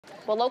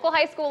Well, local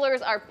high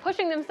schoolers are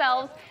pushing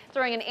themselves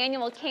during an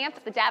annual camp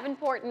at the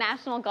Davenport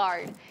National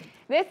Guard.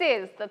 This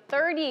is the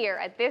third year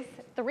at this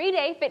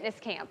three-day fitness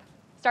camp.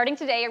 Starting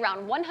today,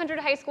 around 100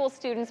 high school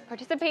students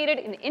participated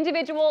in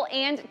individual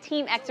and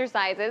team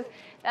exercises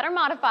that are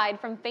modified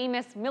from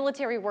famous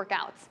military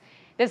workouts.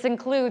 This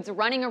includes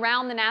running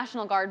around the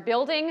National Guard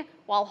building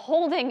while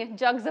holding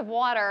jugs of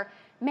water.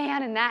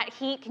 Man, in that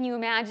heat, can you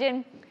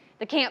imagine?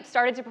 The camp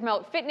started to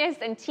promote fitness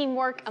and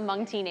teamwork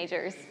among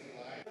teenagers.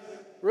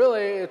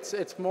 Really,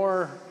 it's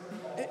more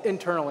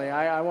internally.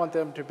 I want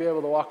them to be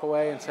able to walk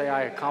away and say,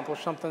 I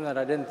accomplished something that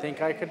I didn't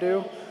think I could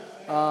do,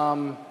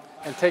 and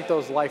take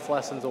those life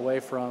lessons away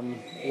from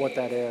what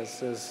that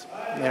is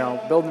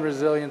building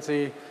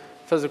resiliency,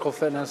 physical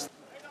fitness.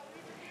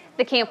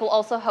 The camp will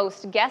also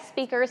host guest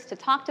speakers to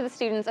talk to the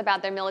students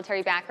about their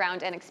military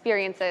background and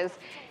experiences.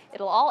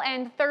 It'll all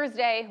end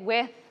Thursday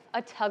with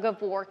a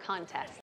tug-of-war contest.